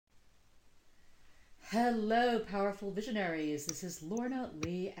Hello, powerful visionaries. This is Lorna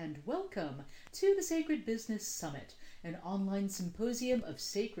Lee, and welcome to the Sacred Business Summit, an online symposium of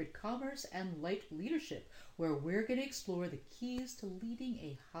sacred commerce and light leadership, where we're going to explore the keys to leading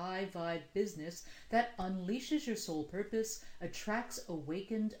a high vibe business that unleashes your soul purpose, attracts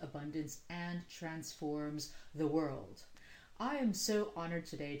awakened abundance, and transforms the world. I am so honored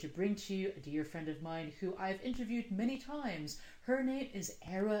today to bring to you a dear friend of mine who I've interviewed many times. Her name is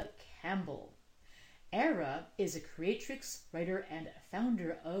Era Campbell. Era is a creatrix, writer, and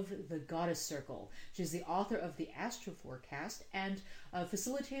founder of the Goddess Circle. She's the author of the Astro Forecast and a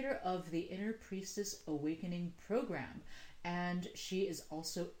facilitator of the Inner Priestess Awakening program. And she is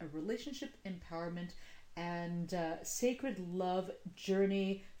also a relationship empowerment and sacred love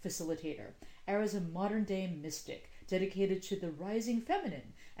journey facilitator. Era is a modern day mystic dedicated to the rising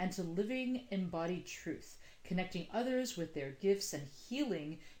feminine and to living embodied truth, connecting others with their gifts and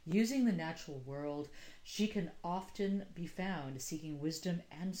healing using the natural world. She can often be found seeking wisdom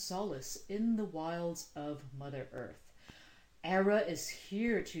and solace in the wilds of Mother Earth. Era is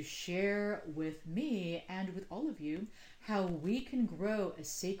here to share with me and with all of you how we can grow a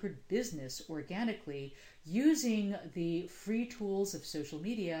sacred business organically using the free tools of social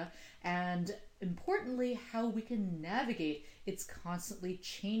media, and importantly, how we can navigate its constantly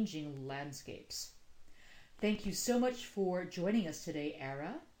changing landscapes. Thank you so much for joining us today,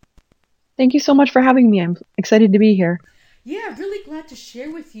 Era. Thank you so much for having me. I'm excited to be here. Yeah, really glad to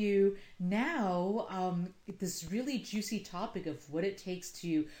share with you now this really juicy topic of what it takes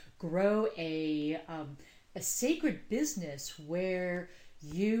to grow a sacred business where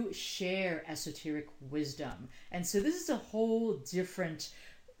you share esoteric wisdom. And so this is a whole different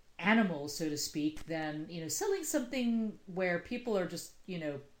animal, so to speak, than selling something where people are just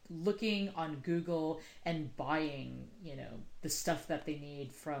looking on Google and buying the stuff that they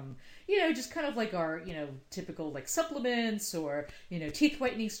need from just kind of like our typical like supplements or teeth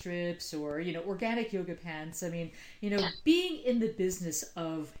whitening strips or organic yoga pants. I mean, being in the business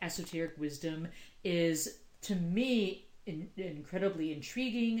of esoteric wisdom is, to me, incredibly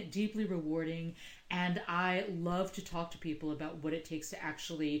intriguing, deeply rewarding, and I love to talk to people about what it takes to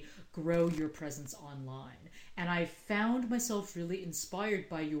actually grow your presence online. And I found myself really inspired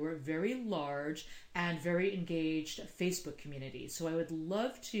by your very large and very engaged Facebook community. So I would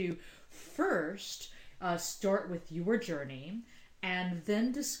love to first start with your journey and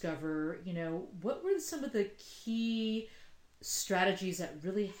then discover, what were some of the key strategies that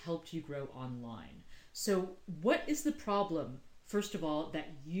really helped you grow online. So, what is the problem, first of all, that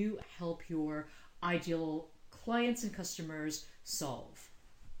you help your ideal clients and customers solve?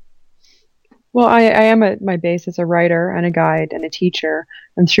 Well, I am at my base as a writer and a guide and a teacher.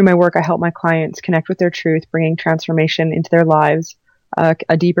 And through my work, I help my clients connect with their truth, bringing transformation into their lives,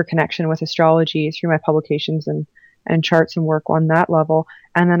 a deeper connection with astrology through my publications and charts and work on that level.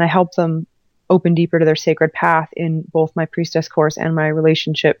 And then I help them open deeper to their sacred path in both my priestess course and my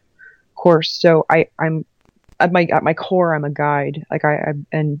relationship course. So I'm at my core, I'm a guide. I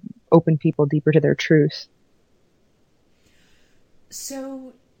and open people deeper to their truth.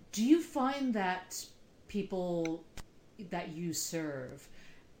 So, do you find that people that you serve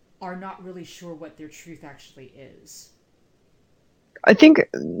are not really sure what their truth actually is? I think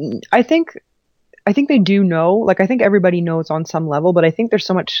I think I think they do know. Like, I think everybody knows on some level, but I think there's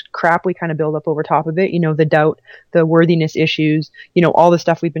so much crap we kind of build up over top of it. The doubt, the worthiness issues, all the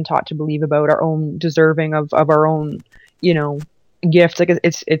stuff we've been taught to believe about our own deserving of our own, you know, gifts. Like,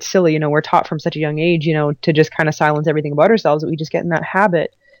 it's silly. We're taught from such a young age, to just kind of silence everything about ourselves, that we just get in that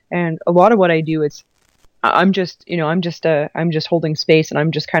habit. And a lot of what I do, I'm just holding space, and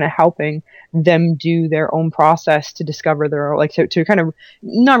I'm just kind of helping them do their own process to discover to kind of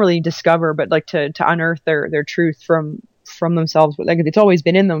not really discover, but like to unearth their truth from themselves. But like, it's always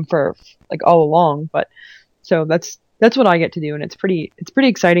been in them for like all along. But so that's what I get to do, and it's pretty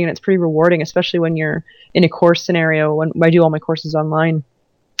exciting, and it's pretty rewarding, especially when you're in a course scenario. When I do all my courses online,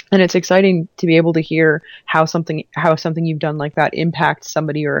 and it's exciting to be able to hear how something you've done like that impacts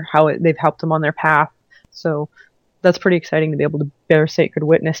somebody, or they've helped them on their path. So that's pretty exciting to be able to bear sacred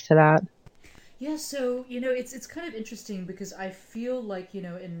witness to that. Yeah, so it's kind of interesting because I feel like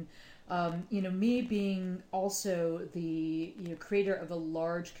in me being also the creator of a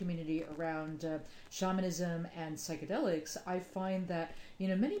large community around shamanism and psychedelics. I find that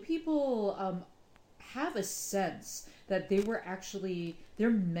many people have a sense that they're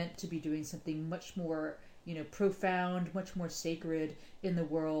meant to be doing something much more profound, much more sacred in the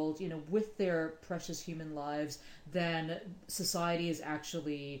world, with their precious human lives than society is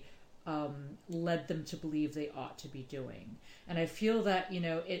actually led them to believe they ought to be doing. And I feel that,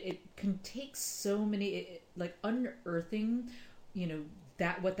 it can take so many, like unearthing,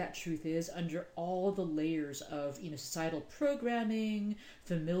 that what that truth is under all the layers of societal programming,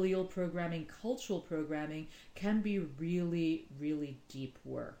 familial programming, cultural programming can be really, really deep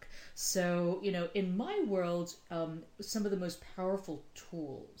work. So in my world, some of the most powerful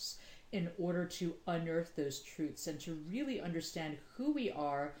tools in order to unearth those truths and to really understand who we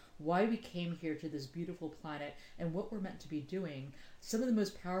are, why we came here to this beautiful planet, and what we're meant to be doing. Some of the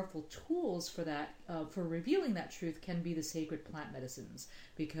most powerful tools for that, for revealing that truth, can be the sacred plant medicines,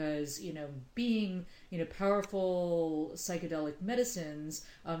 because being powerful psychedelic medicines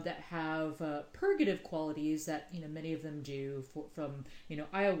that have purgative qualities that many of them do, from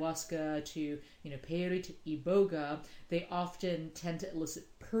ayahuasca to peyote to iboga, they often tend to elicit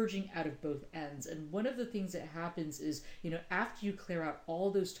purging out of both ends. And one of the things that happens is after you clear out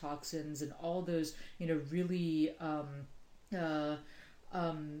all those toxins and all those really uh,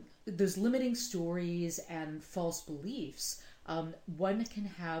 those limiting stories and false beliefs, one can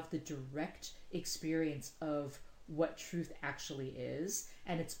have the direct experience of what truth actually is,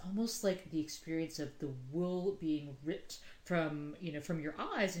 and it's almost like the experience of the wool being ripped from your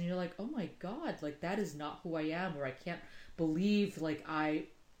eyes, and you're like, oh my god, like that is not who I am, or I can't believe like I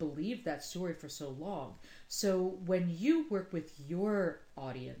believed that story for so long. So when you work with your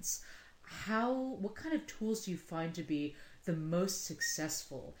audience, what kind of tools do you find to be the most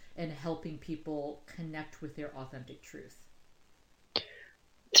successful in helping people connect with their authentic truth?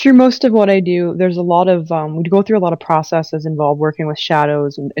 Through most of what I do, there's a lot of we go through a lot of processes involved working with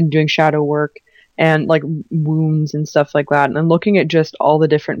shadows and doing shadow work and like wounds and stuff like that, and then looking at just all the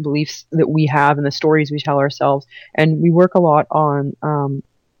different beliefs that we have and the stories we tell ourselves. And we work a lot on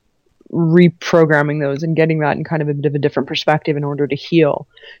reprogramming those and getting that in kind of a bit of a different perspective in order to heal.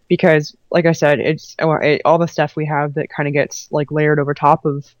 Because like I said, all the stuff we have that kind of gets like layered over top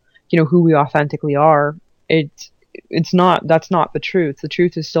of who we authentically are. It's not, that's not the truth. The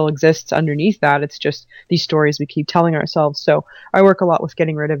truth is still exists underneath that. It's just these stories we keep telling ourselves. So I work a lot with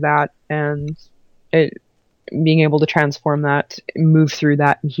getting rid of that and it, being able to transform that, move through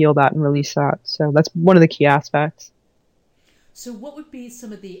that and heal that and release that. So that's one of the key aspects. So, what would be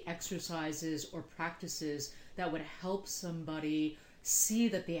some of the exercises or practices that would help somebody see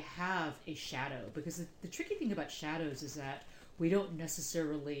that they have a shadow? Because the tricky thing about shadows is that we don't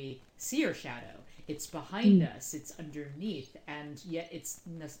necessarily see our shadow. It's behind us, it's underneath, and yet it's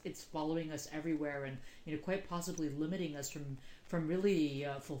following us everywhere, and quite possibly limiting us from really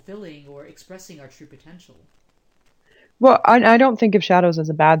fulfilling or expressing our true potential. Well, I don't think of shadows as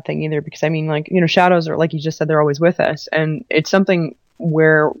a bad thing either, because I mean, like, shadows are, like you just said, they're always with us. And it's something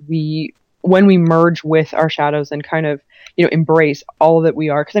where when we merge with our shadows and kind of, embrace all that we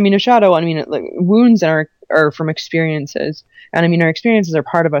are. Because I mean, a shadow, I mean, like, wounds are from experiences. And I mean, our experiences are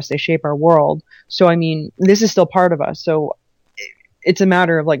part of us, they shape our world. So, I mean, this is still part of us. So it's a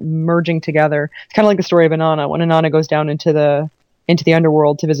matter of like merging together. It's kind of like the story of Inanna. When Inanna goes down into the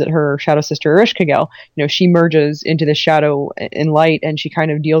underworld to visit her shadow sister Erishkagel, she merges into the shadow and light, and she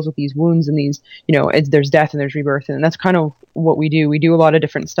kind of deals with these wounds and these, there's death and there's rebirth, and that's kind of what we do. We do a lot of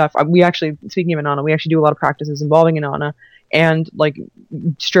different stuff. We actually, speaking of Inanna, we actually do a lot of practices involving Inanna and like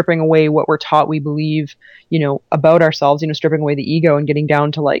stripping away what we're taught we believe, about ourselves, stripping away the ego and getting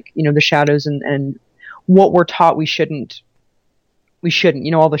down to like, the shadows and what we're taught we shouldn't, all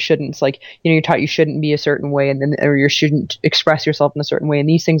the shouldn'ts, like, you're taught you shouldn't be a certain way, and then, or you shouldn't express yourself in a certain way. And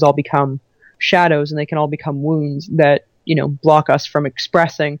these things all become shadows, and they can all become wounds that, block us from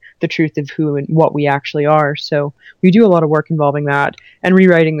expressing the truth of who and what we actually are. So we do a lot of work involving that and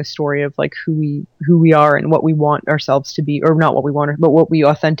rewriting the story of like who we are and what we want ourselves to be, or not what we want, but what we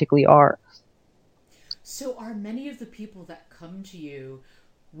authentically are. So, are many of the people that come to you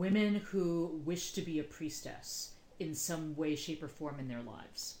women who wish to be a priestess in some way, shape, or form in their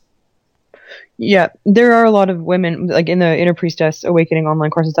lives? Yeah, there are a lot of women like in the Inner Priestess Awakening online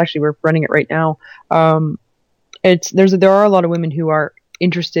course. It's actually, we're running it right now. There are a lot of women who are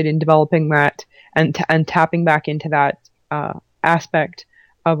interested in developing that and tapping back into that aspect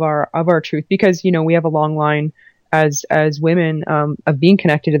of our truth, because we have a long line as women, of being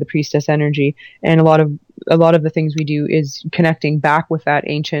connected to the priestess energy, and a lot of the things we do is connecting back with that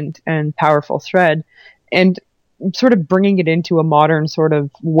ancient and powerful thread, and sort of bringing it into a modern sort of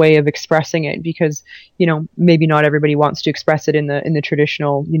way of expressing it, because maybe not everybody wants to express it in the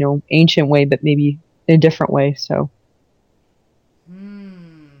traditional ancient way, but maybe in a different way. So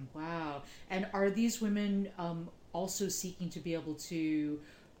Wow. And are these women also seeking to be able to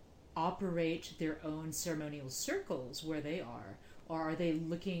operate their own ceremonial circles where they are? or are they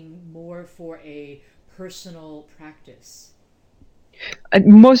looking more for a personal practice?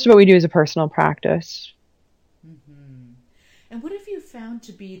 Most of what we do is a personal practice. Hmm. And what have you found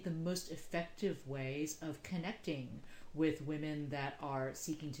to be the most effective ways of connecting with women that are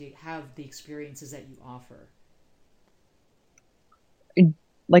seeking to have the experiences that you offer?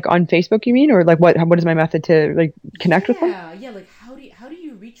 Like on Facebook, you mean, or like what is my method to like connect with them? Yeah, yeah. Like how do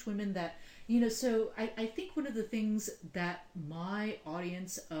you reach women that So I think one of the things that my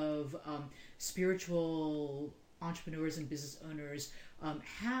audience of spiritual entrepreneurs and business owners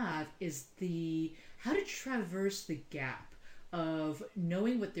have is the how to traverse the gap of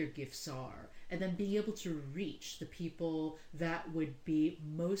knowing what their gifts are and then being able to reach the people that would be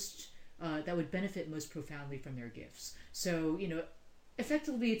most that would benefit most profoundly from their gifts. So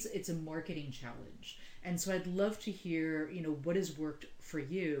effectively it's a marketing challenge, and so I'd love to hear what has worked for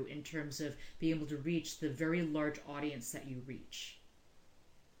you in terms of being able to reach the very large audience that you reach.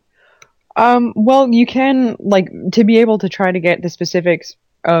 Well, you can like to be able to try to get the specifics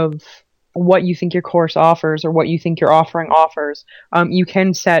of what you think your course offers or what you think your offering offers. You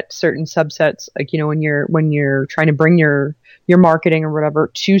can set certain subsets, like when you're trying to bring your marketing or whatever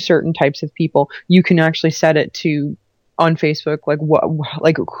to certain types of people. You can actually set it to on Facebook,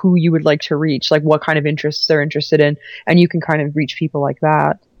 like who you would like to reach, like what kind of interests they're interested in, and you can kind of reach people like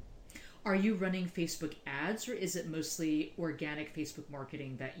that. Are you running Facebook ads, or is it mostly organic Facebook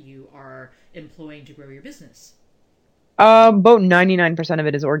marketing that you are employing to grow your business? About 99% of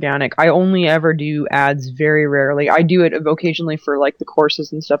it is organic. I only ever do ads very rarely. I do it occasionally for like the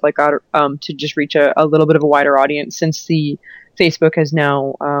courses and stuff like that, to just reach a little bit of a wider audience since the Facebook has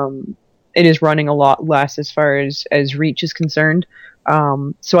now, it is running a lot less as far as reach is concerned.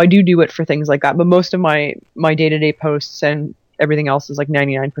 So I do it for things like that, but most of my day-to-day posts and everything else is like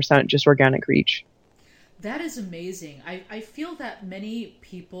 99% just organic reach. That is amazing. I feel that many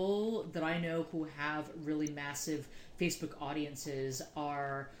people that I know who have really massive Facebook audiences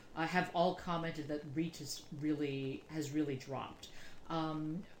are have all commented that reach has really dropped.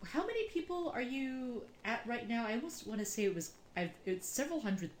 How many people are you at right now? I almost want to say it's several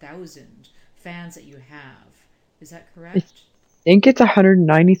hundred thousand fans that you have. Is that I correct? think it's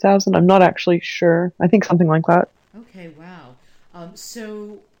 190,000. I'm not actually sure. I think something like that. Okay, wow.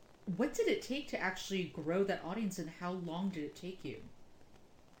 So, what did it take to actually grow that audience, and how long did it take you?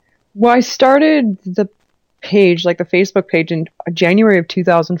 Well, I started the page, like the Facebook page, in January of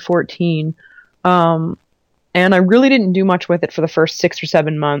 2014. Um, and I really didn't do much with it for the first 6 or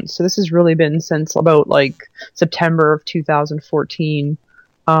 7 months. So this has really been since about like September of 2014.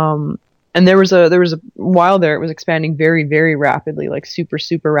 Um, and there was a while there it was expanding very, very rapidly, like super,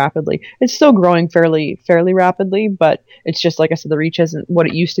 super rapidly. It's still growing fairly rapidly, but it's just like I said, the reach isn't what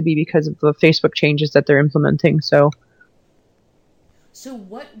it used to be because of the Facebook changes that they're implementing. So So,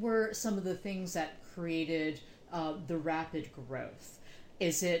 what were some of the things that created the rapid growth?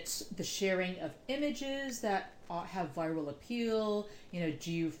 Is it the sharing of images that have viral appeal?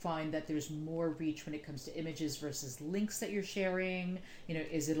 Do you find that there's more reach when it comes to images versus links that you're sharing?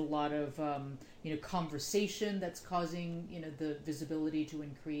 Is it a lot of conversation that's causing the visibility to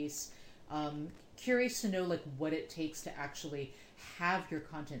increase? Curious to know like what it takes to actually have your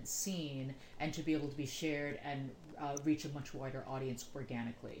content seen and to be able to be shared and reach a much wider audience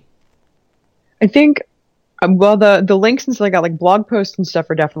organically. I think well, the links and stuff like that, like blog posts and stuff,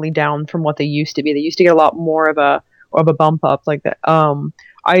 are definitely down from what they used to be. They used to get a lot more of a bump up like that.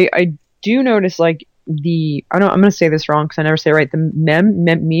 I do notice like the I don't I'm gonna say this wrong because I never say it right. The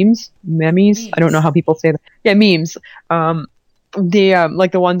memes. I don't know Memes. how people say that. Yeah, memes. Um, the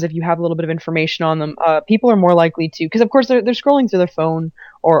like the ones if you have a little bit of information on them, people are more likely to because of course they're scrolling through their phone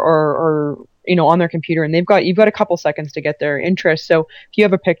or on their computer and you've got a couple seconds to get their interest. So if you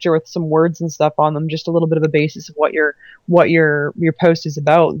have a picture with some words and stuff on them, just a little bit of a basis of what your post is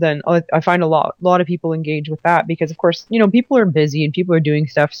about, then I find a lot of people engage with that because of course people are busy and people are doing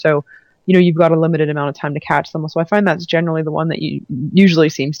stuff. So you've got a limited amount of time to catch them. So I find that's generally the one that you usually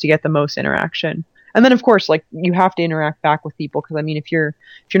seems to get the most interaction. And then of course like you have to interact back with people because I mean if you're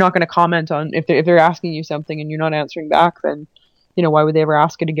not going to comment on if they're asking you something and you're not answering back, then why would they ever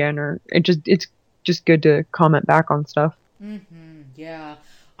ask it again? Or it's just good to comment back on stuff. Yeah.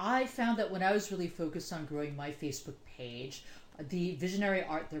 I found that when I was really focused on growing my Facebook page, the visionary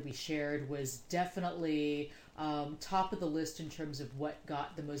art that we shared was definitely top of the list in terms of what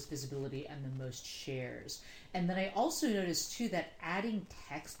got the most visibility and the most shares. And then I also noticed too that adding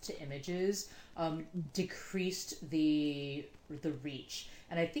text to images decreased the reach,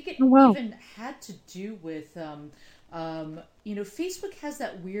 and I think it Oh wow. even had to do with Facebook has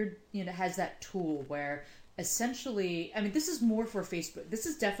that weird has that tool where essentially, I mean, this is more for Facebook. This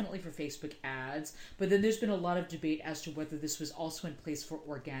is definitely for Facebook ads, but then there's been a lot of debate as to whether this was also in place for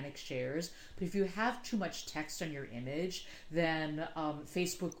organic shares. But if you have too much text on your image, then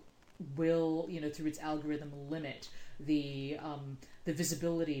Facebook will, through its algorithm, limit the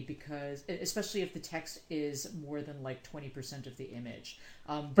visibility, because especially if the text is more than like 20% of the image.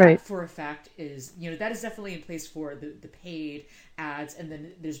 That Right. for a fact is, that is definitely in place for the paid ads. And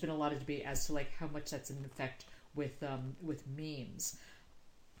then there's been a lot of debate as to like how much that's in effect with memes.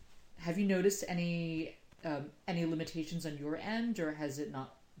 Have you noticed any limitations on your end, or has it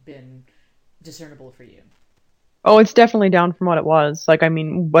not been discernible for you? Oh, it's definitely down from what it was. Like, I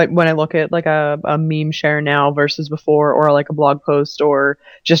mean, but when I look at like a meme share now versus before, or like a blog post, or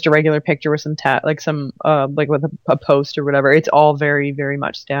just a regular picture with some like some like with a post or whatever, it's all very, very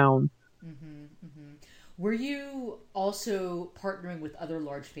much down. Mm-hmm, mm-hmm. Were you also partnering with other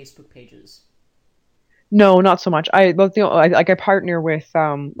large Facebook pages? No, not so much. Like I partner with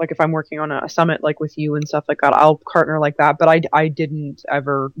like if I'm working on a summit like with you and stuff like that, I'll partner like that. But I didn't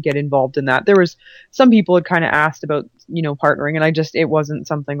ever get involved in that. There was some people had kind of asked about partnering, and it wasn't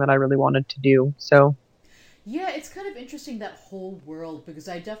something that I really wanted to do. So Yeah, it's kind of interesting, that whole world, because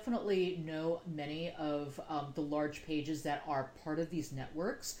I definitely know many of the large pages that are part of these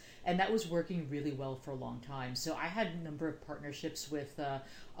networks, and that was working really well for a long time. So I had a number of partnerships with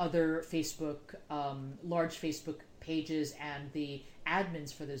other large Facebook pages and the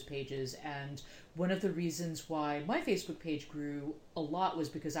admins for those pages. And one of the reasons why my Facebook page grew a lot was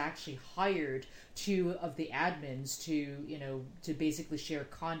because I actually hired two of the admins to basically share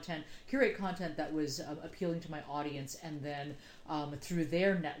content, curate content that was appealing to my audience, and then through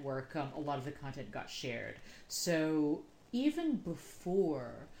their network, a lot of the content got shared. So even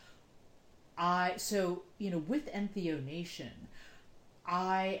before with Entheo Nation,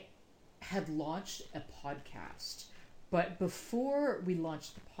 I had launched a podcast. But before we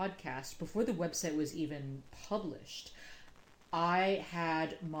launched the podcast, before the website was even published, I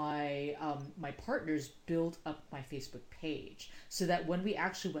had my partners build up my Facebook page, so that when we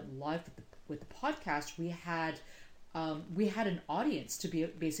actually went live with the podcast, we had an audience to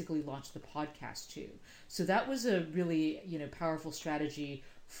basically launch the podcast to. So that was a really powerful strategy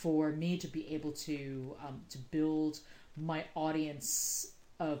for me to be able to build my audience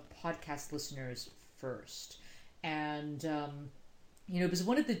of podcast listeners first. And because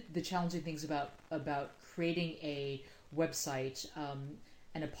one of the challenging things about creating a website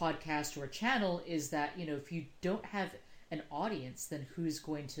and a podcast or a channel is that if you don't have an audience, then who's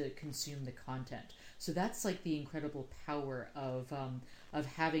going to consume the content? So that's like the incredible power of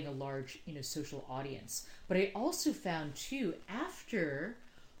having a large social audience. But I also found too, after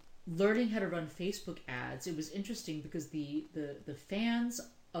learning how to run Facebook ads, it was interesting because the fans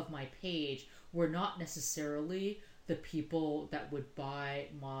of my page were not necessarily the people that would buy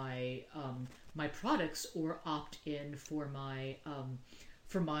my products or opt in for my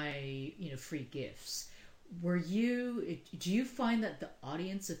free gifts. Do you find that the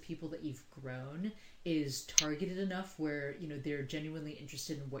audience of people that you've grown is targeted enough where they're genuinely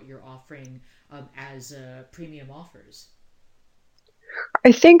interested in what you're offering as premium offers?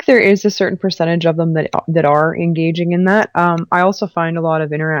 I think there is a certain percentage of them that are engaging in that. I also find a lot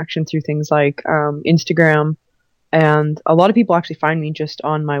of interaction through things like Instagram, and a lot of people actually find me just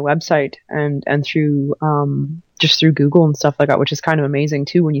on my website and through just through Google and stuff like that, which is kind of amazing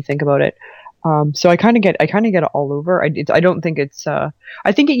too when you think about it. So I kind of get it all over. I don't think it's. I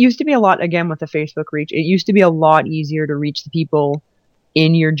think it used to be a lot, again, with the Facebook reach. It used to be a lot easier to reach the people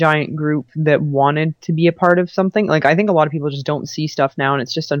in your giant group that wanted to be a part of something. Like, I think a lot of people just don't see stuff now, and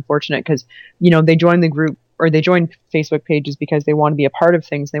it's just unfortunate because they join the group, or they join Facebook pages because they want to be a part of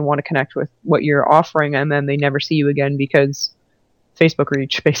things. They want to connect with what you're offering, and then they never see you again because Facebook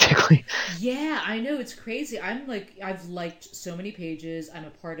reach, basically. Yeah, I know, it's crazy. I've liked so many pages. I'm a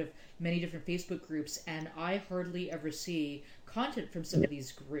part of many different Facebook groups, and I hardly ever see content from some of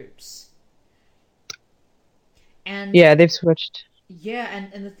these groups. And Yeah, they've switched. yeah,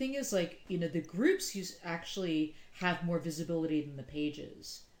 and the thing is, like, the groups actually have more visibility than the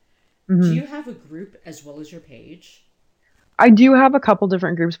pages. Do Hmm. you have a group as well as your page? I do have a couple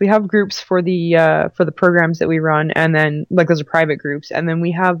different groups. We have groups for the programs that we run, and then like those are private groups, and then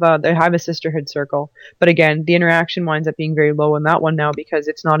they have a sisterhood circle. But again, the interaction winds up being very low in that one now because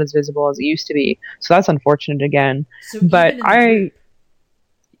it's not as visible as it used to be. So that's unfortunate again. So But even in the group.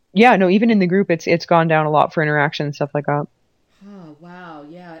 yeah, no, even in the group, it's gone down a lot for interaction and stuff like that. Oh, wow.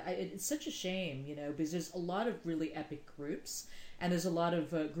 Yeah, it's such a shame, because there's a lot of really epic groups, and there's a lot of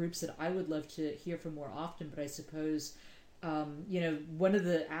groups that I would love to hear from more often, but I suppose one of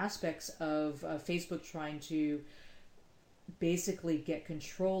the aspects of Facebook trying to basically get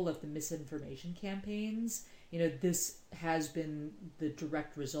control of the misinformation campaigns, this has been the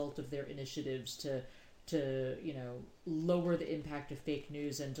direct result of their initiatives to lower the impact of fake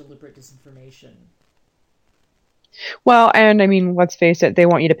news and deliberate disinformation. Well, and I mean, let's face it, they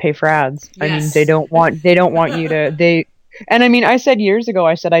want you to pay for ads. I mean, Yes. they don't want you to and I mean, I said years ago,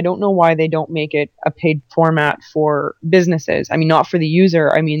 I said I don't know why they don't make it a paid format for businesses. I mean, not for the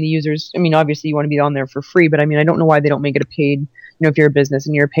user. I mean, the users, I mean, obviously you want to be on there for free, but I mean, I don't know why they don't make it a paid, if you're a business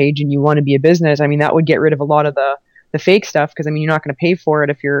and you're a page and you want to be a business, I mean, that would get rid of a lot of the fake stuff because I mean, you're not going to pay for it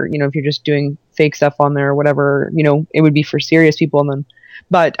if you're, if you're just doing fake stuff on there or whatever, it would be for serious people and then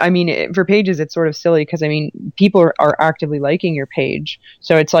but I mean, for pages, it's sort of silly because I mean, people are actively liking your page,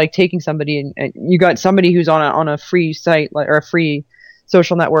 so it's like taking somebody and you got somebody who's on a free site or a free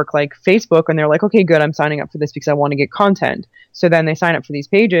social network like Facebook, and they're like, okay, good, I'm signing up for this because I want to get content. So then they sign up for these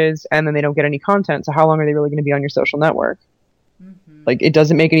pages, and then they don't get any content. So how long are they really going to be on your social network? Mm-hmm. Like it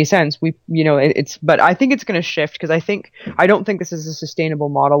doesn't make any sense. But I think it's going to shift because I don't think this is a sustainable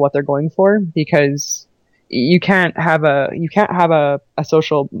model what they're going for because you can't have a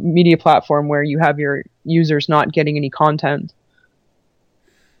social media platform where you have your users not getting any content.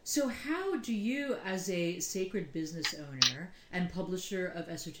 So, how do you, as a sacred business owner and publisher of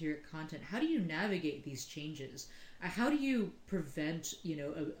esoteric content, how do you navigate these changes? How do you prevent,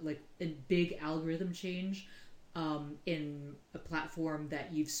 a big algorithm change in a platform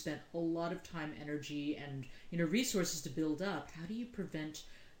that you've spent a lot of time, energy, and resources to build up? How do you prevent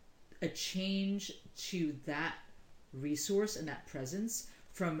a change to that resource and that presence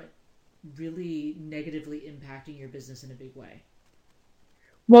from really negatively impacting your business in a big way?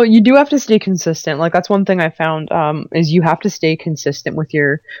 Well, you do have to stay consistent. Like that's one thing I found is you have to stay consistent with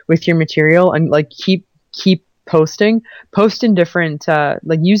your material and like keep posting. Post in different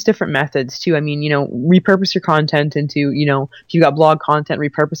like use different methods too. I mean, repurpose your content into, if you got blog content,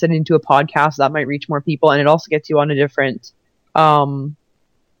 repurpose it into a podcast that might reach more people, and it also gets you on a different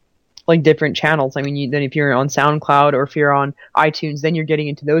like different channels. I mean, then if you're on SoundCloud or if you're on iTunes, then you're getting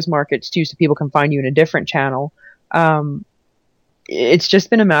into those markets too, so people can find you in a different channel. It's just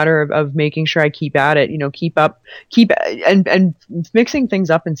been a matter of making sure I keep at it, keep and mixing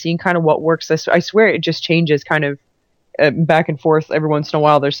things up and seeing kind of what works. I swear it just changes kind of back and forth every once in a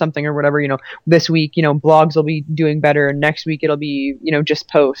while. There's something or whatever, this week, blogs will be doing better and next week it'll be, just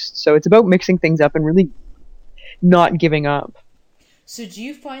posts. So it's about mixing things up and really not giving up. So, do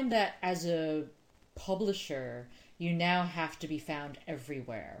you find that as a publisher, you now have to be found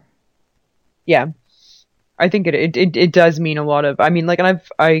everywhere? Yeah. I think it does mean a lot of, I mean, like, and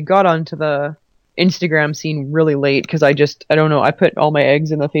I got onto the Instagram scene really late because I don't know, I put all my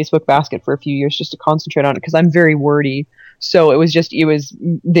eggs in the Facebook basket for a few years just to concentrate on it because I'm very wordy. So it was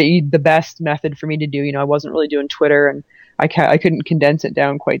the best method for me to do. I wasn't really doing Twitter and I couldn't condense it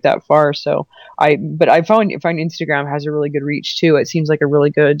down quite that far. So but I find Instagram has a really good reach too. It seems like a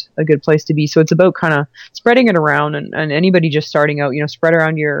good place to be. So it's about kind of spreading it around and anybody just starting out, spread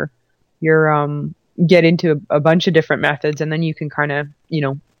around your get into a bunch of different methods and then you can kind of,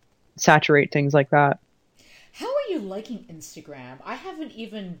 saturate things like that. How are you liking Instagram? I haven't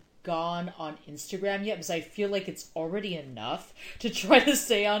even gone on Instagram yet because I feel like it's already enough to try to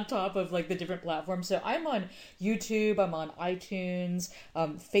stay on top of like the different platforms. So I'm on YouTube, I'm on iTunes,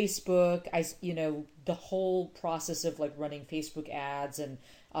 Facebook. The whole process of like running Facebook ads and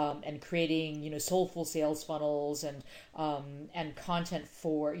creating soulful sales funnels and content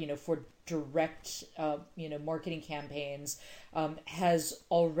for direct marketing campaigns has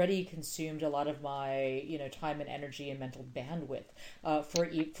already consumed a lot of my time and energy and mental bandwidth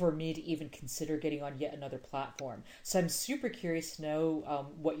for me to even consider getting on yet another platform. So I'm super curious to know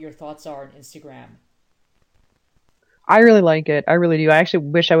what your thoughts are on Instagram. I really like it. I really do. I actually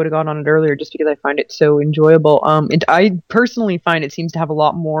wish I would have gone on it earlier just because I find it so enjoyable. I personally find it seems to have a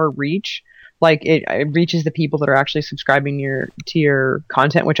lot more reach. Like it reaches the people that are actually subscribing to your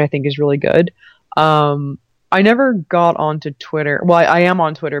content, which I think is really good. I never got onto Twitter. Well, I am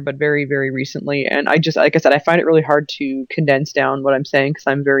on Twitter, but very, very recently. And I just, like I said, I find it really hard to condense down what I'm saying because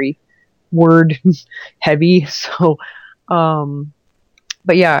I'm very word heavy. So,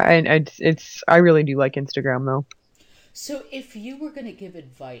 but yeah, and I really do like Instagram though. So, if you were going to give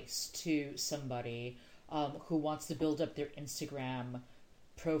advice to somebody who wants to build up their Instagram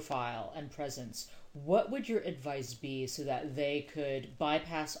profile and presence, what would your advice be so that they could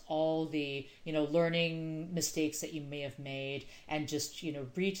bypass all the, learning mistakes that you may have made and just,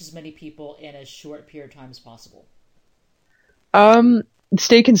 reach as many people in as short period of time as possible?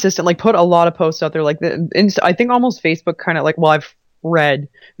 stay consistent, like put a lot of posts out there. Like I think almost Facebook kind of like, well, I've read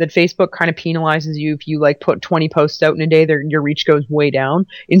that Facebook kind of penalizes you if you like put 20 posts out in a day, your reach goes way down.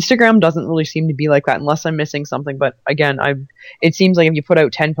 Instagram doesn't really seem to be like that unless I'm missing something. But again, it seems like if you put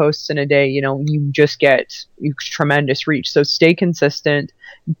out 10 posts in a day, you just get tremendous reach. So stay consistent,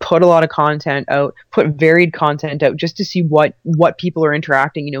 put a lot of content out, put varied content out just to see what people are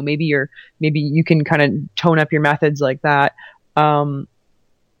interacting. Maybe you can kind of tone up your methods like that.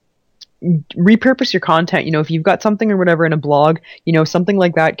 Repurpose your content. If you've got something or whatever in a blog, something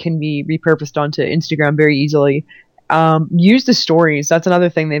like that can be repurposed onto Instagram very easily. Use the stories. That's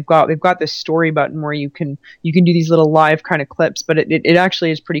another thing they've got this story button where you can do these little live kind of clips, but it actually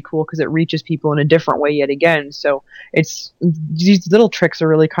is pretty cool because it reaches people in a different way yet again. So these little tricks are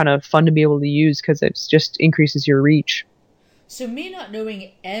really kind of fun to be able to use because it just increases your reach. So, me not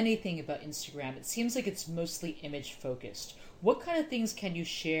knowing anything about Instagram, it seems like it's mostly image focused. What kind of things can you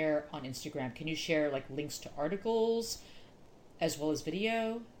share on Instagram? Can you share like links to articles as well as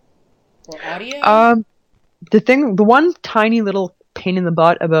video or audio? The one tiny little pain in the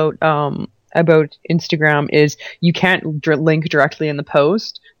butt about Instagram is you can't link directly in the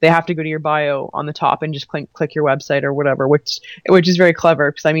post. They have to go to your bio on the top and just click your website or whatever, which is very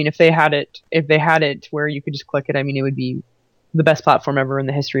clever because I mean if they had it where you could just click it, I mean it would be the best platform ever in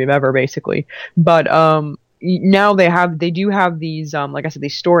the history of ever, basically. But now they do have these like I said,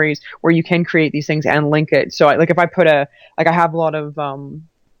 these stories where you can create these things and link it. So if I put I have a lot of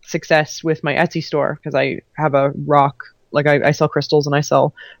success with my Etsy store because I have a rock, like I sell crystals and I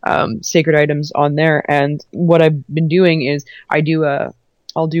sell sacred items on there. And what I've been doing is I'll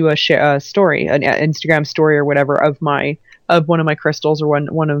do a story, an Instagram story or whatever of one of my crystals or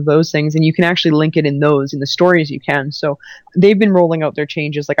one of those things, and you can actually link it in the stories you can. So they've been rolling out their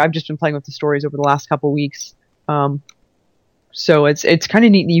changes. Like I've just been playing with the stories over the last couple of weeks. So it's kind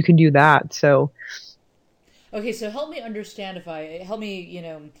of neat that you can do that. So Okay, so help me understand if I'm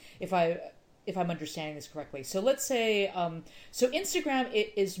understanding this correctly. So let's say so Instagram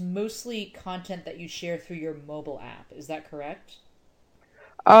it is mostly content that you share through your mobile app. Is that correct?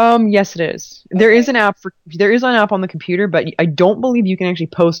 yes, it is. Okay. There is an app on the computer, but I don't believe you can actually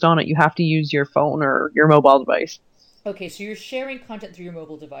post on it. You have to use your phone or your mobile device. Okay, so you're sharing content through your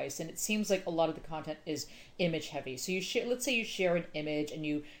mobile device, and it seems like a lot of the content is image heavy. So let's say you share an image, and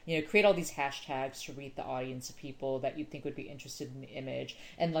you create all these hashtags to reach the audience of people that you think would be interested in the image,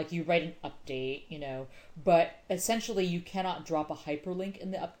 and like you write an update, but essentially you cannot drop a hyperlink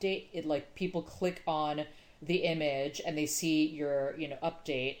in the update. It like people click on the image and they see your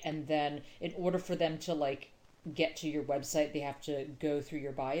update, and then in order for them to like get to your website, they have to go through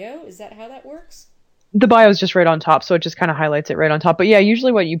your bio. Is that how that works? The bio is just right on top, so it just kind of highlights it right on top. But yeah,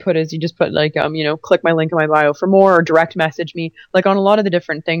 usually what you put is you just put like click my link in my bio for more or direct message me. Like on a lot of the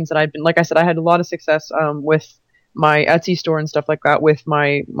different things that I've been, like I said, I had a lot of success with my Etsy store and stuff like that with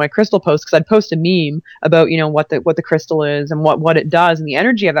my crystal posts because I'd post a meme about what the crystal is and what it does and the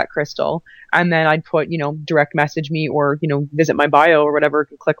energy of that crystal, and then I'd put direct message me or visit my bio or whatever,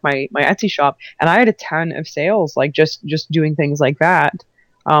 click my Etsy shop, and I had a ton of sales like just doing things like that.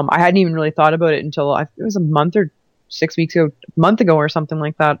 I hadn't even really thought about it until it was a month or 6 weeks ago, a month ago or something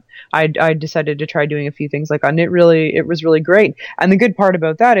like that. I decided to try doing a few things like that, and it was really great. And the good part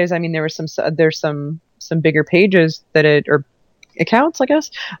about that is, I mean, there's some bigger pages or accounts, I guess,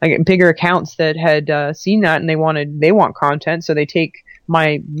 like bigger accounts that had seen that and they want content, so they take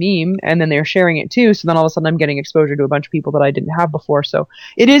my meme and then they're sharing it too. So then all of a sudden I'm getting exposure to a bunch of people that I didn't have before. So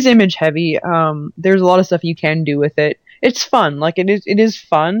it is image heavy. There's a lot of stuff you can do with it. It's fun. Like it is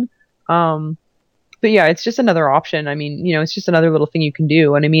fun. But yeah, it's just another option. I mean, it's just another little thing you can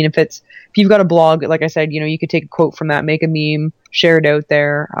do. And I mean, if you've got a blog, like I said, you could take a quote from that, make a meme, share it out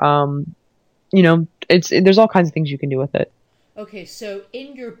there. There's all kinds of things you can do with it. Okay, so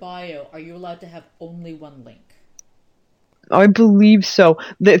in your bio, are you allowed to have only one link? I believe so.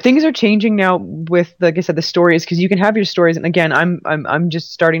 The things are changing now with, like I said, the stories, because you can have your stories. And again, I'm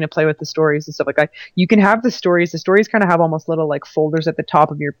just starting to play with the stories and stuff like that. You can have the stories. The stories kind of have almost little like folders at the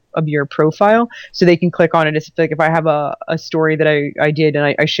top of your profile, so they can click on it. It's like if I have a story that I did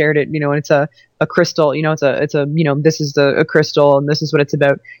and I shared it, and it's a crystal, it's a this is a crystal and this is what it's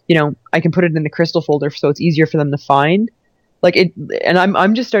about. I can put it in the crystal folder so it's easier for them to find like it. And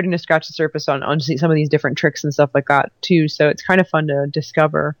I'm just starting to scratch the surface on some of these different tricks and stuff like that too, so it's kind of fun to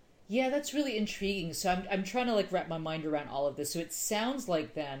discover. Yeah, that's really intriguing. So I'm trying to like wrap my mind around all of this. So it sounds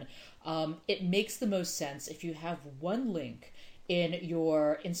like then it makes the most sense if you have one link in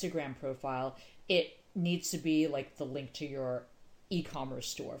your Instagram profile. It needs to be like the link to your e-commerce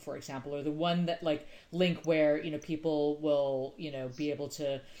store, for example, or the one that like link where, people will, be able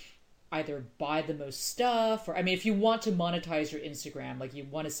to either buy the most stuff, or I mean, if you want to monetize your Instagram, like you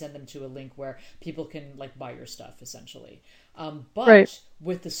want to send them to a link where people can like buy your stuff essentially. But Right.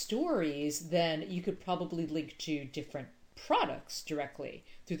 with the stories, then you could probably link to different products directly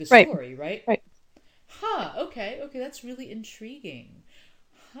through the Right. story, right? Right. Huh. Okay. Okay. That's really intriguing.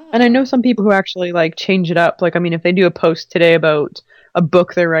 And I Huh. know some people who actually like change it up. Like, I mean, if they do a post today about a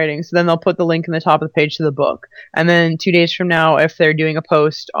book they're writing, so then they'll put the link in the top of the page to the book. And then 2 days from now, if they're doing a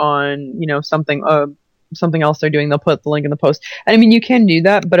post on, something else they're doing, they'll put the link in the post. And I mean, you can do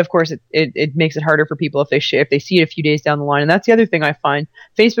that, but of course it makes it harder for people if if they see it a few days down the line. And that's the other thing I find.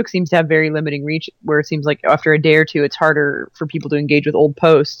 Facebook seems to have very limiting reach, where it seems like after a day or two, it's harder for people to engage with old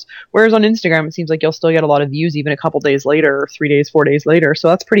posts. Whereas on Instagram, it seems like you'll still get a lot of views even a couple days later, or 3 days, 4 days later. So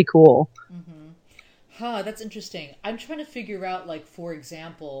that's pretty cool. Huh, that's interesting. I'm trying to figure out, like, for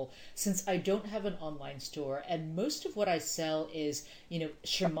example, since I don't have an online store, and most of what I sell is,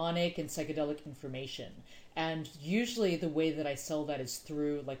 shamanic and psychedelic information. And usually the way that I sell that is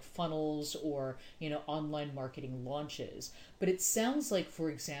through like funnels or, online marketing launches. But it sounds like,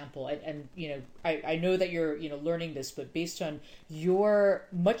 for example, and I know that you're, learning this, but based on your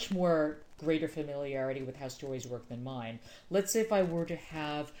much more greater familiarity with how stories work than mine. Let's say if I were to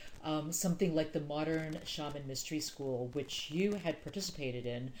have something like the Modern Shaman Mystery School, which you had participated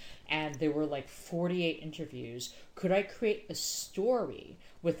in, and there were like 48 interviews, could I create a story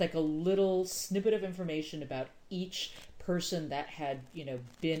with like a little snippet of information about each person that had,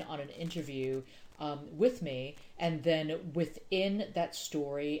 been on an interview with me, and then within that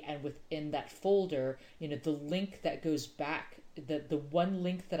story and within that folder, the link that goes back, the one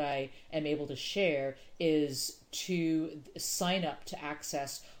link that I am able to share is to sign up to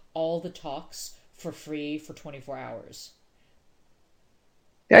access all the talks for free for 24 hours.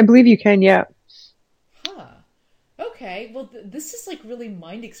 I believe you can, yeah. Huh. Okay, well, this is like really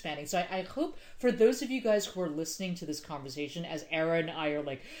mind expanding. So I hope for those of you guys who are listening to this conversation, as Ara and I are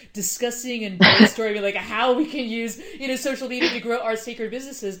like discussing and brainstorming like how we can use social media to grow our sacred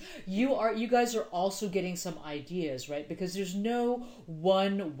businesses, you guys are also getting some ideas, right? Because there's no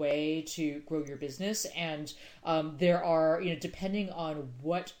one way to grow your business, and there are depending on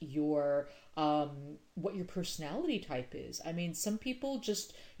what your personality type is. I mean, some people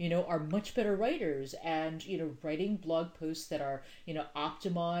just, are much better writers, and, writing blog posts that are,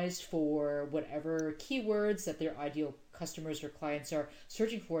 optimized for whatever keywords that their ideal customers or clients are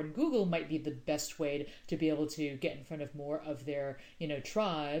searching for in Google might be the best way to be able to get in front of more of their,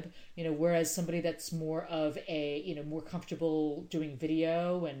 tribe, whereas somebody that's more of a, more comfortable doing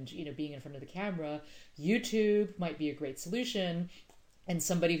video and, being in front of the camera, YouTube might be a great solution. And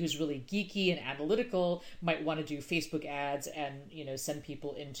somebody who's really geeky and analytical might want to do Facebook ads and send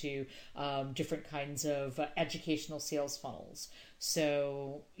people into different kinds of educational sales funnels.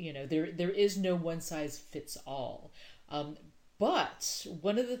 So there is no one size fits all. But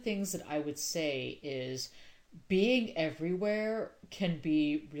one of the things that I would say is being everywhere can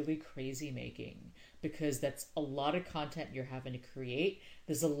be really crazy making, because that's a lot of content you're having to create.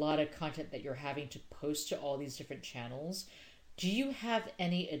 There's a lot of content that you're having to post to all these different channels. Do you have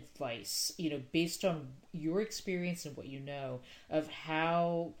any advice, based on your experience and what you know, of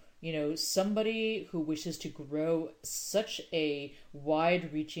how, somebody who wishes to grow such a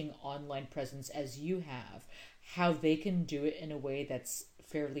wide-reaching online presence as you have, how they can do it in a way that's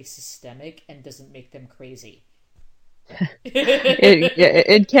fairly systemic and doesn't make them crazy?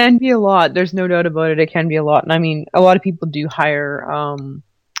 It can be a lot. There's no doubt about it. It can be a lot. And I mean, a lot of people do hire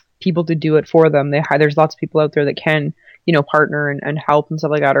people to do it for them. There's lots of people out there that can, partner and help and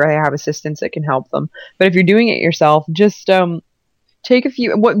stuff like that, or have assistants that can help them. But if you're doing it yourself, just take a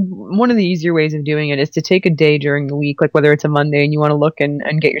few. One of the easier ways of doing it is to take a day during the week, like whether it's a Monday and you want to look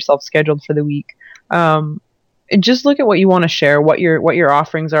and get yourself scheduled for the week. And just look at what you want to share, what your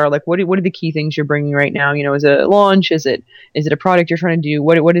offerings are, like what are the key things you're bringing right now. Is it a launch? Is it a product you're trying to do?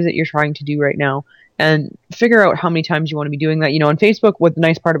 What is it you're trying to do right now? And figure out how many times you want to be doing that. On Facebook, what the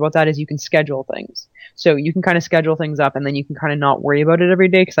nice part about that is you can schedule things. So you can kind of schedule things up, and then you can kind of not worry about it every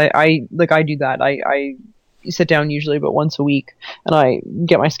day. Because I do that. I sit down usually about once a week, and I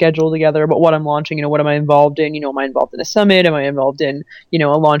get my schedule together about what I'm launching. What am I involved in? Am I involved in a summit? Am I involved in a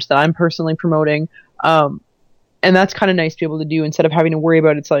launch that I'm personally promoting? And that's kind of nice to be able to do instead of having to worry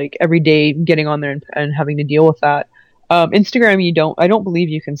about it's like every day getting on there and having to deal with that. Instagram, I don't believe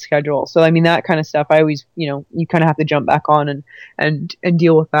you can schedule. So, I mean, that kind of stuff, I always, you kind of have to jump back on and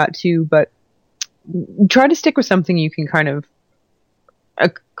deal with that too. But try to stick with something you can kind of,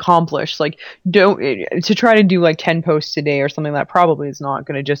 accomplish. Like, don't to try to do like 10 posts a day or something, that probably is not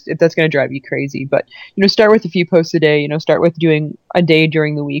going to just, if that's going to drive you crazy. But start with a few posts a day. Start with doing a day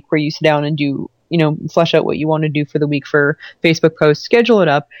during the week where you sit down and do, flesh out what you want to do for the week for Facebook posts, schedule it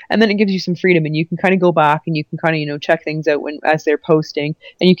up, and then it gives you some freedom, and you can kind of go back and you can kind of check things out as they're posting,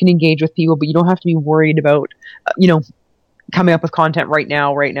 and you can engage with people, but you don't have to be worried about coming up with content right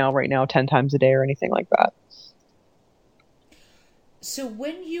now 10 times a day or anything like that. So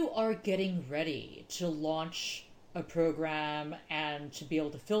when you are getting ready to launch a program and to be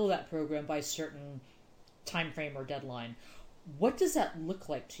able to fill that program by a certain time frame or deadline, what does that look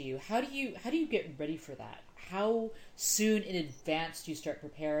like to you? How do you get ready for that? How soon in advance do you start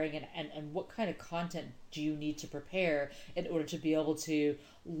preparing, and what kind of content do you need to prepare in order to be able to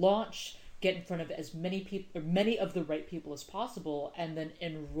launch, get in front of as many people, or many of the right people as possible, and then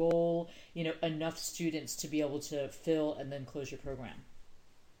enroll, enough students to be able to fill and then close your program?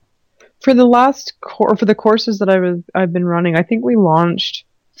 For the courses that I've been running, I think we launched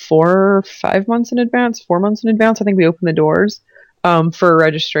 4 or 5 months in advance, 4 months in advance. I think we opened the doors for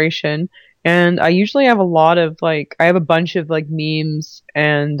registration, and I usually have I have a bunch of like memes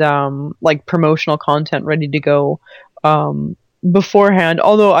and like promotional content ready to go beforehand.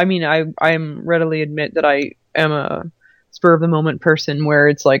 Although I'm readily admit that I am a spur of the moment person, where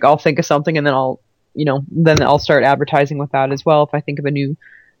it's like I'll think of something and then I'll start advertising with that as well if I think of a new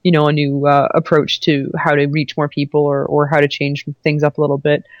approach to how to reach more people, or how to change things up a little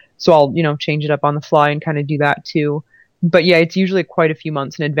bit. So I'll change it up on the fly and kind of do that too. But yeah, it's usually quite a few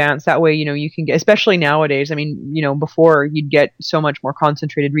months in advance. That way, you can get, especially nowadays. Before you'd get so much more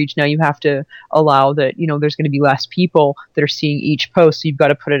concentrated reach. Now you have to allow that, there's going to be less people that are seeing each post. So you've got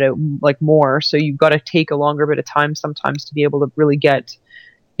to put it out like more. So you've got to take a longer bit of time sometimes to be able to really get,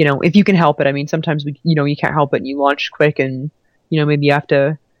 if you can help it. Sometimes you can't help it and you launch quick, and, maybe you have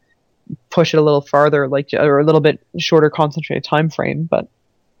to push it a little farther, or a little bit shorter concentrated time frame. But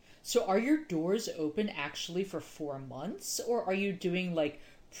So are your doors open actually for 4 months, or are you doing like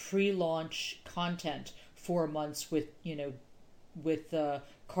pre-launch content 4 months with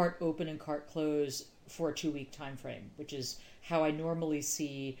cart open and cart close for a 2 week time frame, which is how I normally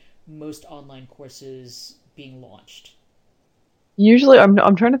see most online courses being launched? usually,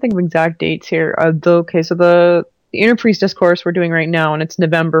 I'm trying to think of exact dates here. The Inner Priestess course we're doing right now, and it's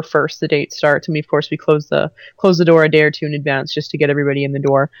November 1st. The date starts, and we close the door a day or two in advance just to get everybody in the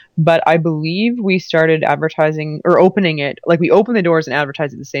door. But I believe we started advertising or opening it, like we open the doors and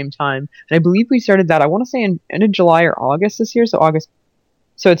advertise at the same time. And I believe we started that, I want to say in end of July or August this year. So August.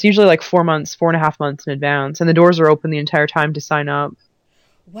 So it's usually like 4 months, 4.5 months in advance, and the doors are open the entire time to sign up.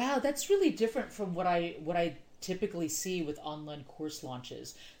 Wow, that's really different from what I typically see with online course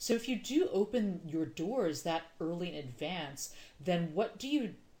launches. So if you do open your doors that early in advance, then what do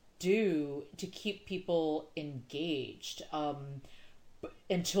you do to keep people engaged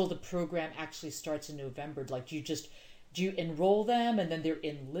until the program actually starts in November? Like, do you enroll them and then they're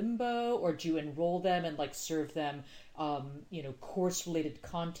in limbo, or do you enroll them and like serve them course related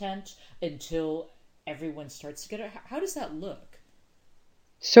content until everyone starts to get it? How does that look?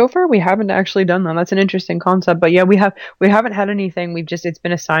 So far, we haven't actually done that. That's an interesting concept, but yeah, we haven't had anything. It's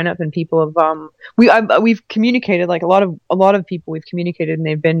been a sign up, and people have we've communicated, like a lot of people we've communicated, and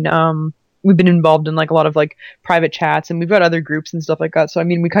we've been involved in like a lot of like private chats, and we've got other groups and stuff like that. So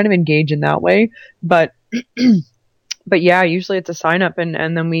we kind of engage in that way, but but yeah, usually it's a sign up, and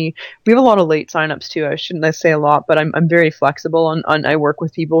then we have a lot of late signups too. I shouldn't say a lot, but I'm very flexible on I work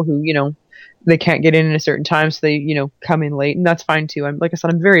with people who they can't get in a certain time, so they come in late, and that's fine too. Like I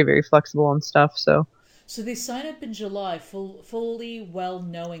said, I'm very, very flexible on stuff. So So they sign up in July, fully well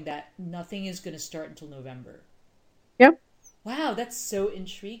knowing that nothing is going to start until November. yeah. Wow, that's so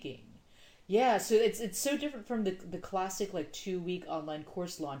intriguing. Yeah, so it's so different from the classic like 2 week online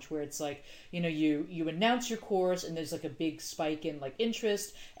course launch, where it's like, you announce your course and there's like a big spike in like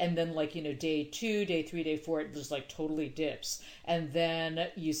interest, and then like, day 2, day 3, day 4, it just like totally dips. And then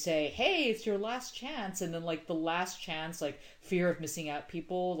you say, hey, it's your last chance, and then like the last chance, like fear of missing out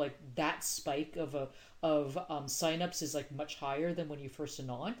people, like that spike of signups is like much higher than when you first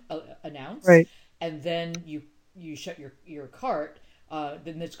announce. Right. And then you shut your cart,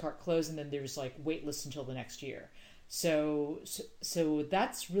 then this cart closed, and then there's like wait lists until the next year. So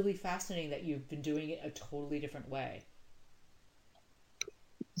that's really fascinating that you've been doing it a totally different way.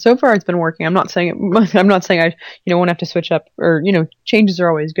 So far, it's been working. I'm not saying I'm not saying I won't have to switch up, or changes are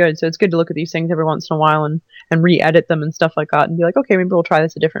always good. So it's good to look at these things every once in a while and re-edit them and stuff like that, and be like, okay, maybe we'll try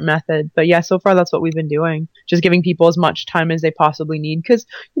this a different method. But yeah, so far that's what we've been doing, just giving people as much time as they possibly need, because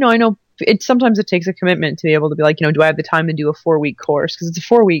I know it sometimes it takes a commitment to be able to be like, do I have the time to do a 4 week course? Because it's a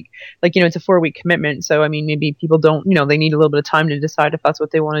 4 week, like, it's a 4 week commitment. So, I mean, maybe people don't, they need a little bit of time to decide if that's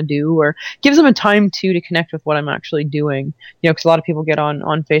what they want to do, or gives them a time to connect with what I'm actually doing. Because a lot of people get on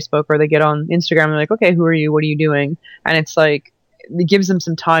Facebook or they get on Instagram and they're like, okay, who are you? What are you doing? And it's like, it gives them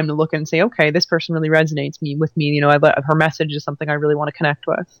some time to look and say, okay, this person really resonates with me. Her message is something I really want to connect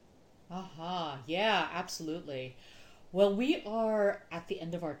with. Uh-huh. Yeah, absolutely. Well, we are at the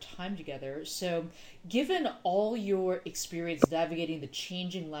end of our time together. So, given all your experience navigating the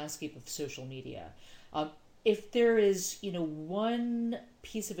changing landscape of social media, um, if there is, one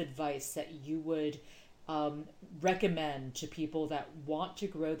piece of advice that you would um, recommend to people that want to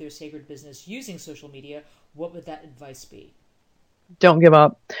grow their sacred business using social media, what would that advice be? Don't give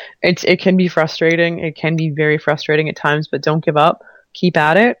up. It can be frustrating. It can be very frustrating at times, but don't give up. Keep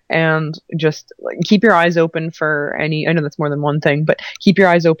at it and just like, keep your eyes open for any. I know that's more than one thing, but keep your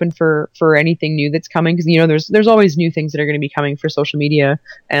eyes open for anything new that's coming, because there's always new things that are going to be coming for social media,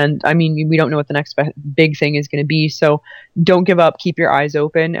 and I mean we don't know what the next big thing is going to be. So don't give up. Keep your eyes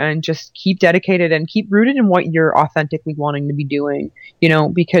open and just keep dedicated and keep rooted in what you're authentically wanting to be doing.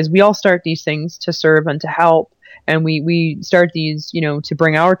 Because we all start these things to serve and to help, and we start these to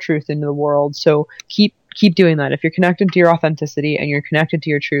bring our truth into the world. So keep doing that. If you're connected to your authenticity and you're connected to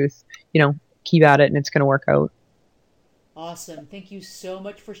your truth, keep at it and it's going to work out. Awesome. Thank you so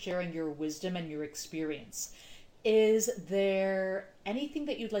much for sharing your wisdom and your experience. Is there anything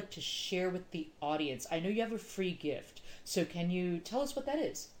that you'd like to share with the audience? I know you have a free gift, so can you tell us what that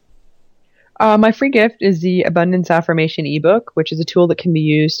is? My free gift is the Abundance Affirmation ebook, which is a tool that can be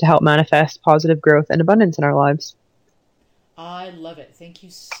used to help manifest positive growth and abundance in our lives. I love it. Thank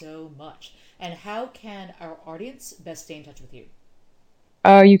you so much. And how can our audience best stay in touch with you?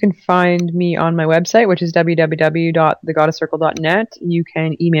 You can find me on my website, which is www.thegoddesscircle.net. You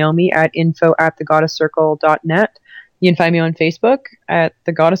can email me at info@thegoddesscircle.net. You can find me on Facebook at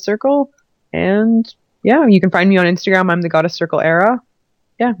The Goddess Circle. And yeah, you can find me on Instagram. I'm The Goddess Circle Era.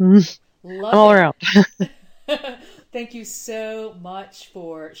 Yeah, I'm Love all it. around. Thank you so much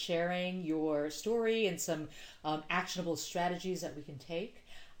for sharing your story and some actionable strategies that we can take.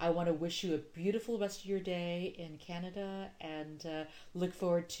 I want to wish you a beautiful rest of your day in Canada and look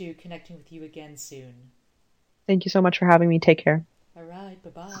forward to connecting with you again soon. Thank you so much for having me. Take care. All right, bye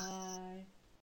bye.